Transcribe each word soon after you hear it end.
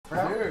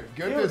Dude,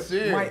 good to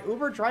see you. My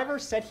Uber driver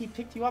said he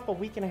picked you up a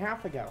week and a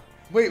half ago.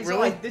 Wait, He's really?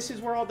 like, this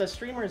is where all the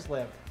streamers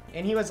live.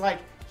 And he was like,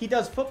 he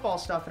does football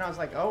stuff. And I was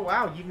like, oh,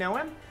 wow, you know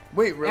him?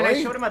 Wait, really? And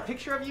I showed him a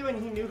picture of you,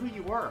 and he knew who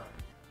you were.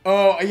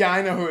 Oh, yeah,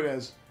 I know who it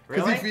is.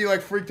 Because Really? he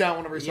like freaked out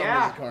whenever he saw me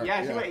in his car.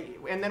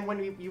 Yeah. And then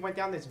when you went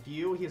down this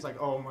view, he was like,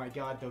 "Oh my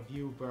God, the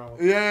view, bro."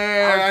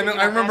 Yeah, I know.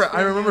 I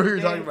remember who you're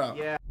talking about.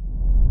 Yeah.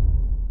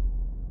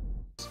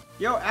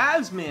 Yo,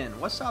 Asmon,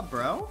 what's up,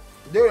 bro?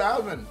 Dude,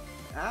 Alvin.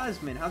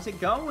 Asmon, how's it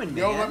going, man?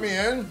 Yo, let me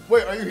in.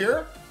 Wait, are you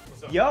here?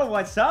 Yo,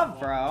 what's up,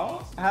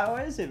 bro? How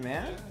is it,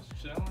 man?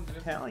 Yeah, chilling,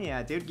 dude. Hell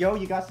yeah, dude. Yo,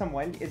 you got some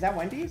Wendy's? Is that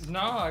Wendy's? No,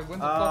 I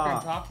went to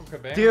fucking Taco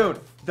Cabana. Dude,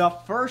 the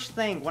first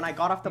thing when I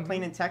got off the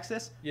plane in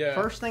Texas, Yeah.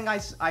 first thing I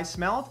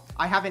smelled,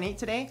 I haven't ate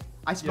today,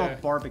 I smelled Yeah.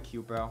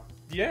 barbecue, bro.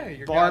 Yeah,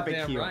 you're Barbecue.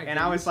 goddamn right. And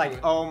Get I was used to like, it.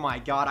 oh my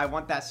God, I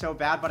want that so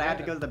bad, but I had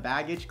to Yeah. go to the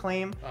baggage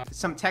claim.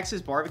 Some Texas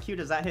barbecue,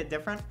 does that hit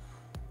different?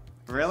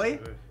 Really?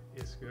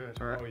 It's good.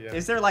 Or- Oh yeah.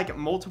 Is there like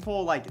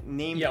multiple like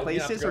named Yeah, we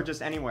have to places go. or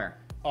just anywhere?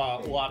 A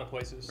lot of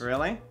places.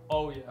 Really?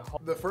 Oh yeah.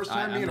 The first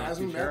time me I'm and not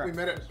too Asmon met, sure. we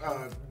met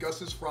at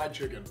Gus's Fried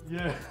Chicken.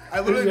 Yeah.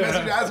 I literally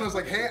messaged Asmon. I was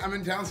like, "Hey, I'm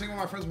in town seeing one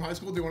of my friends from high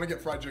school. Do you want to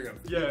get fried chicken?"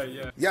 Yeah,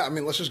 yeah. Yeah, I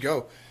mean, let's just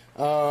go.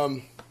 Let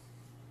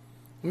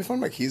me find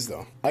my keys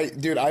though.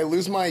 Dude, I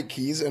lose my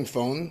keys and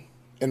phone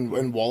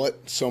and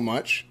wallet so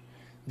much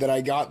that I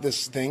got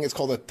this thing. It's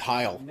called a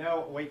tile.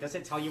 No, wait, does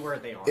it tell you where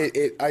they are?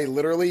 It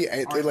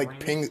like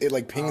rings?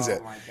 pings Oh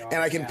it, my God,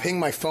 and I can yeah. ping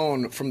my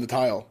phone from the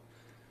tile.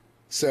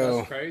 So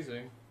That's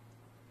crazy.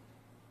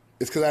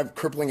 it's because I have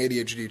crippling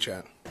ADHD,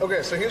 chat.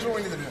 Okay, so here's what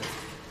we need to do.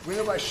 We need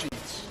to buy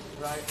sheets,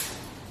 right?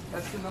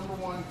 That's the number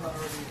one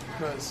priority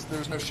because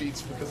there's no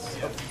sheets because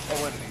of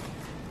Alinity.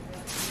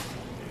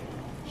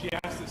 She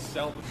has to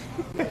sell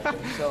them.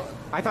 So,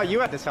 I thought you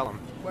had to tell them.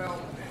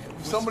 well,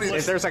 somebody.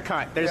 There's a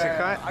cut. There's a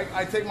cut.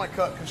 I take my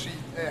cut because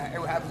it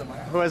happened to my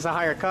house. Who has the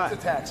higher cut?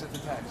 It's a tax. It's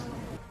a tax.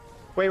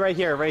 Wait, right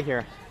here, right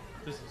here.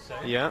 This is safe.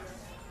 Yeah.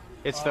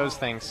 It's those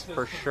things,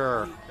 for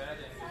sure.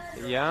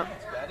 Yeah.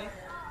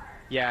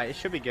 Yeah, it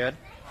should be good.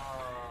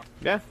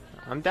 Yeah,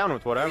 I'm down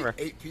with whatever.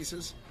 Eight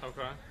pieces.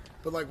 Okay.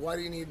 But like, why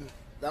do you need?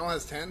 That one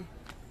has 10.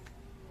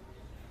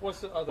 What's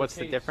the other What's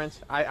the case?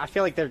 difference? I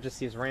feel like they're just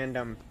these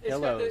random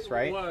pillows,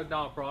 right? Well,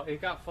 no, bro.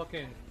 It got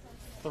fucking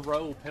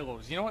throw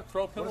pillows. You know what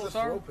throw pillows is a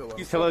are? throw pillow?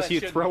 You Pillows throw you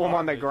that shit throw in the 'em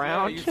on the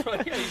garbage.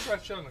 ground? Yeah, you throw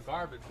shit in the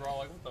garbage, bro.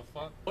 Like, what the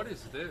fuck? What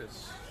is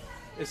this?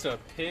 It's a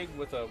pig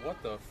with a.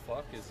 What the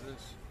fuck is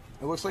this?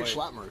 It looks like Wait.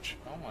 Schlatt merch.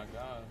 Oh my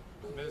god.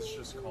 Miz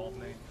just called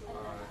me.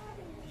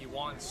 He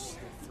wants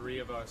the three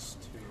of us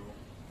to.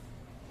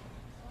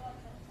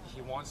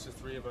 He wants the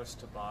three of us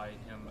to buy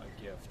him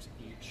a gift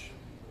each.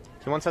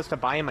 He wants us to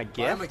buy him a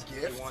Buy him a gift?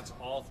 gift. He wants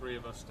all three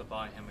of us to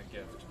buy him a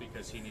gift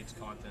because he needs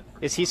content.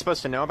 For Is he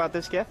supposed to know about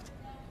this gift?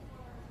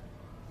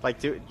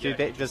 Like, Yeah, he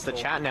does just the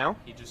told chat me. know?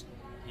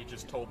 He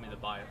just told me to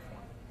buy it for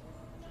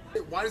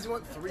him. Wait, why does he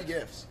want 3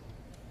 gifts?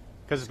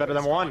 Because it's better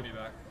than He's calling one. me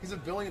back. He's a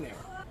billionaire.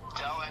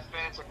 Tell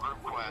Esfand it's a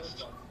group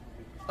quest.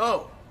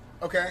 Oh,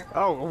 okay.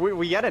 Oh,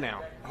 we get it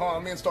now. Hold on,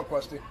 let me install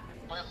Questy.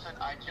 Listen,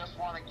 I just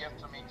want a gift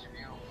from each of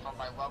you from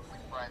my lovely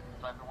friend.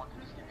 If everyone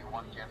can just give me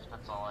one gift,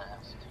 that's all I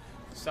ask.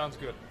 Sounds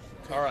good.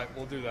 All right,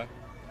 we'll do that.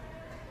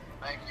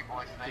 Thank you,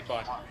 boys. Thank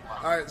Goodbye. you.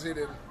 All right, see you,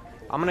 dude.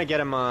 I'm gonna get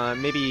him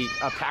maybe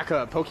a pack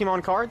of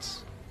Pokemon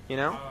cards. You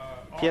know,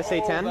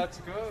 PSA 10. That's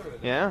good.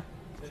 Yeah.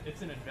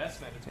 It's an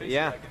investment. It's basically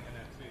Yeah. like an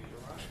NFT.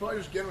 You're right. Should probably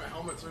just get him a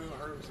helmet so he doesn't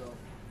hurt himself.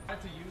 I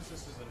had to use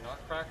this as a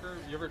nutcracker.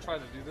 You ever tried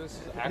to do this?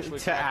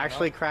 To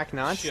actually crack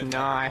nuts? Shit, No, that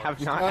I have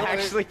works. not Oh,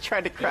 actually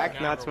tried to crack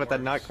never nuts with a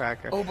works.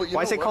 nutcracker. Oh, but you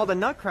Why is know it what? called a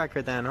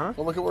nutcracker then, huh?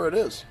 Well, look at where it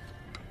is.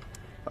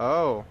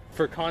 Oh.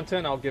 For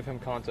content, I'll give him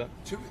content.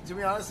 To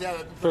be honest, yeah.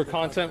 that'd be For pretty good.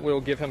 content,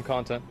 we'll give him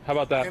content. How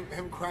about that?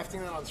 Him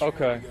crafting that on stream.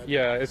 Okay. would be good.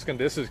 Yeah,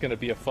 this is gonna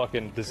be a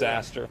fucking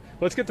disaster.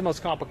 Let's get the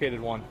most complicated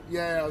one.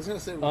 Yeah, I was gonna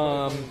say. Even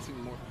more.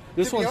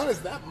 this to be one's-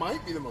 honest, that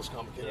might be the most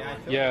complicated one.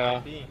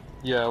 Yeah.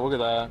 Yeah, look at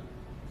that.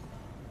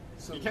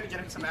 So, You gotta get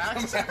him some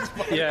axe?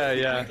 Yeah,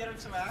 yeah. Get him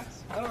some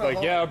axe? I don't know.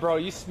 Like, yeah, bro,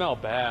 you smell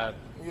bad.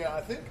 Yeah,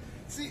 I think.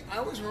 See, I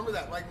always remember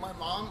that. Like my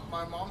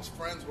mom's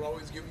friends would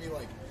always give me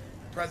like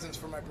presents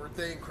for my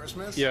birthday and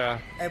Christmas. Yeah.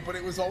 But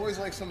it was always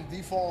like some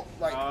default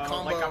like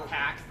combo. like a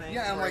pack thing?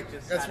 Yeah, I'm where like, it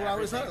just that's had what I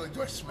always everything? thought. Like,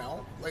 do I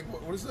smell? Like,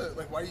 what is it?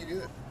 Like, why do you do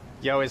that?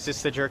 Yo, is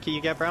this the jerky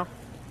you get, bro?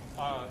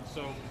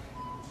 So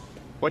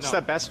What's No.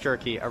 the best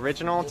jerky?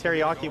 Original,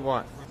 teriyaki,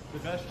 what? the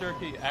best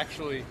jerky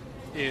actually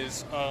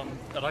is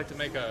I'd like to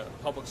make a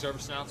public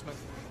service announcement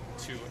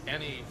to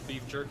any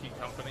beef jerky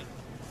company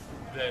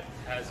that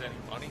has any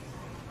money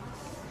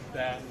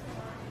that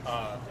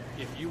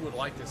if you would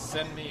like to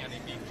send me any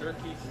beef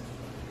jerky,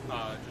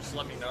 just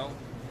let me know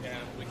and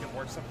we can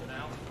work something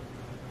out,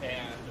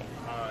 and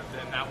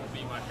then that will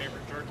be my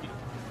favorite jerky,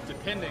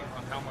 depending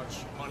on how much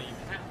money you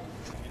have.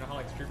 You know how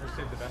like streamers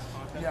save the best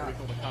content Yeah. for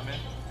people to come in?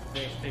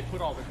 They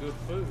put all the good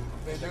food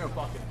They in do. the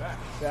fucking back.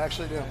 They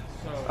actually do.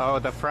 So, Oh,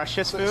 the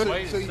freshest So, food? so,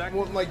 Wait a so you, second.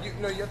 well, like you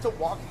have to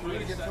walk through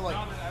to get to like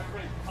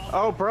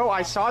Oh, bro,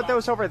 I saw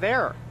those over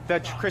there. The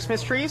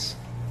Christmas trees?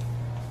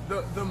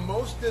 the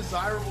most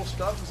desirable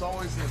stuff is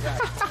always in the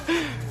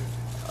back.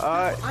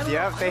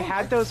 Yeah, they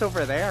had those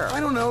over there. I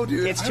don't know,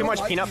 dude. It's too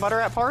much peanut butter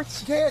at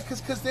parts? Yeah,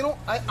 because they don't...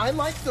 I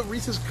like the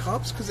Reese's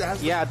Cups because it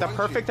has the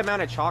perfect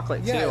amount of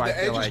chocolate, yeah, too, I the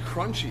feel edge like. is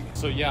crunchy.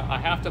 So yeah, I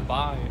have to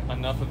buy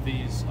enough of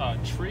these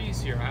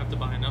trees here. I have to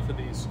buy enough of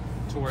these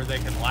to where they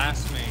can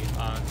last me.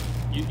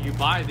 You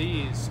buy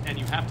these, and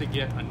you have to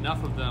get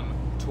enough of them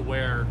to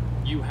where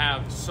you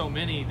have so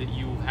many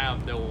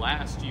that they'll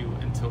last you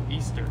until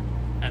Easter.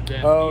 And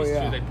then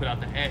Easter, they put out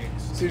the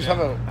eggs. So you just have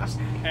a...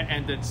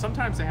 And then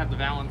sometimes they have the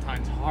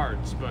Valentine's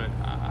hearts, but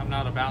I'm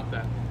not about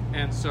that.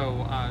 And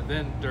so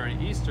then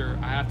during Easter,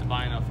 I have to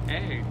buy enough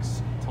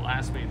eggs to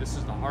last me. This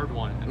is the hard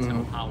one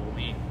until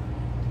Halloween.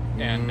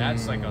 And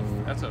that's like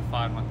that's a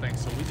 5-month thing.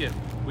 So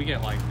we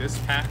get like this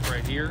pack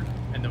right here,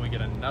 and then we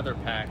get another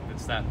pack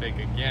that's that big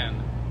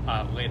again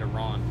later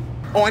on.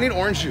 Oh, I need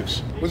orange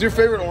juice. What's your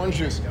favorite orange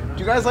juice? Do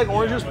you guys like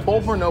orange juice,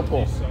 pulp or no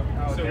pulp?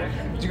 Do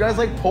you guys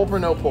like pulp or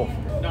no pulp?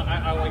 No,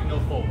 I like no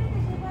pulp.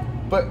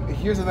 But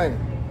here's the thing.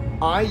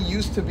 I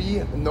used to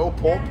be no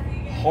pulp,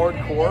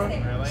 hardcore.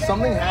 Really?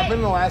 Something happened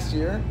in the last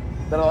year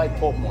that I like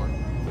pulp more.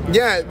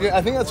 Yeah,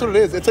 I think that's what it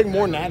is. It's like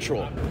more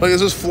natural. Like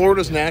this is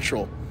Florida's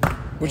natural,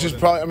 which is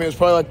probably, I mean, it's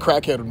probably like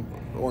crackhead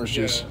orange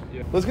juice.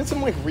 Yeah. Let's get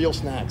some like real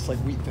snacks, like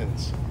wheat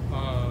thins.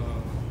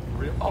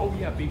 Oh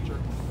yeah, beef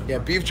jerky. Yeah,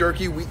 beef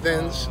jerky, wheat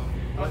thins.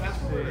 That's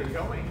where we're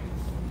going.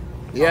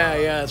 Yeah,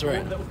 that's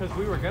right. Because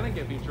we were gonna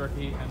get beef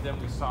jerky, and then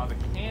we saw the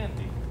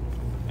candy,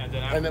 and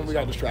then we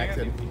got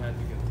distracted. Candy, we had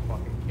to get the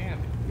fucking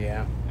candy.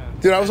 Yeah.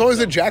 Dude, I was always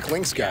a Jack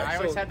Link's guy. Yeah, I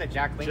always had the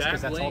Jack Links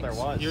because that's all there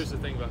was. Here's the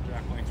thing about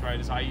Jack Links, right?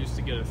 Is I used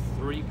to get a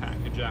 3-pack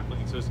of Jack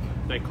Links.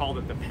 They called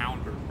it the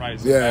pounder, right?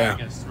 It's a bag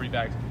and it's 3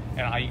 bags,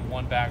 and I eat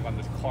 1 bag on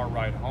this car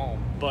ride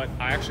home. But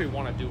I actually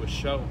want to do a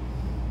show.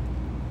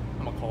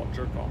 I'm gonna call it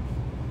Jerk Off.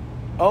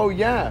 Oh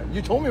yeah,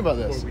 you told me about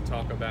this. Where we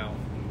talk about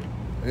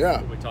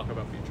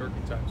beef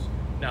jerky types.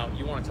 Now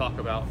you want to talk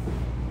about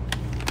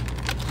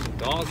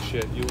dog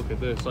shit? You look at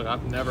this. Like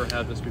I've never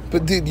had this before.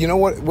 But dude, you know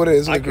what it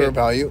is like great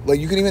value? Like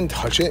you can even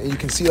touch it and you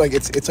can see like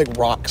it's like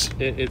rocks.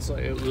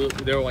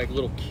 They're like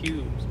little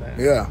cubes, man.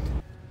 Yeah.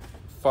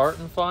 Fart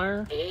and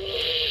fire.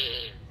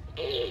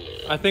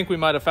 I think we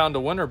might have found a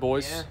winner,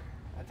 boys. Yeah.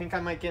 I think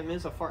I might get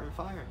Miz a fart and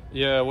fire.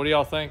 Yeah. What do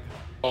y'all think?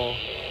 Oh.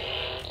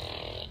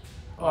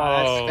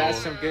 That's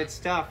some good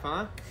stuff,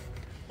 huh?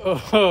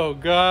 Oh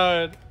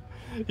God.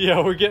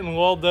 Yeah, we're getting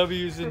wall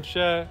W's in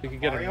chat. We can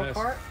get Mario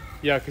Kart?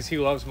 Yeah, because he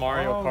loves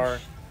Mario Kart.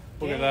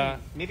 Look at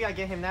that. Maybe I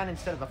get him that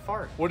instead of the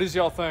fart. What does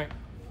y'all think?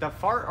 The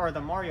fart or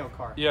the Mario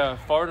Kart? Yeah,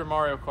 fart or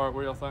Mario Kart.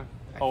 What do y'all think?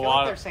 I feel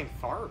like they're saying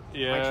fart.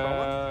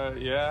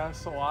 Yeah,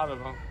 it's a lot of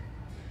them.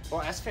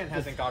 Well, Esfand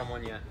hasn't got him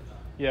one yet.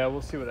 Yeah,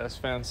 we'll see what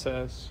Esfand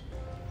says.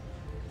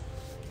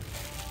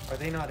 Are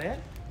they not it?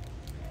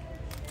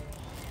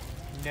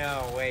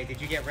 No way.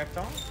 Did you get ripped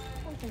off?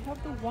 Oh, they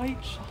have the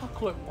white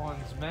chocolate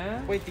ones,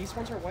 man. Wait, these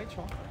ones are white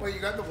chocolate? Wait, you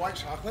got the white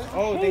chocolate?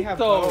 Oh, they have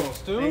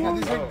those, dude.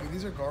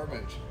 These are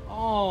garbage.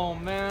 Oh,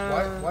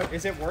 man. What?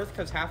 Is it worth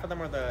because half of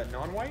them are the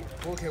non-white?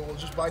 Okay, well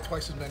just buy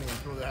twice as many and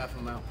throw the half of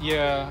them out.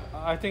 Yeah,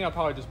 I think I'll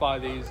probably just buy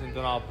these and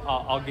then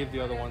I'll give the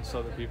other ones to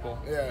other people.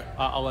 Yeah.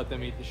 I'll let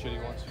them eat the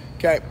shitty ones.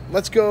 Okay,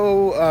 let's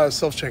go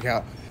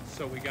self-checkout.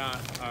 So we got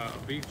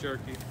beef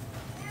jerky.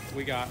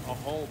 We got a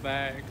whole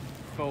bag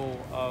full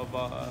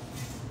of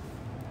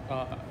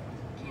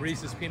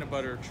Reese's peanut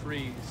butter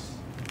trees,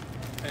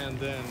 and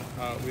then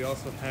we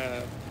also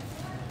have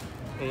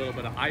a little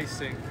bit of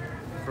icing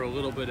for a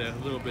little bit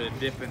of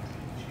dipping,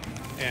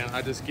 and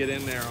I just get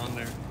in there on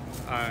there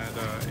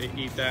and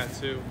eat that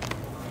too.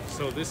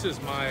 So this is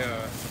my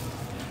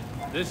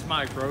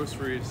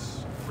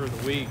groceries for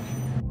the week.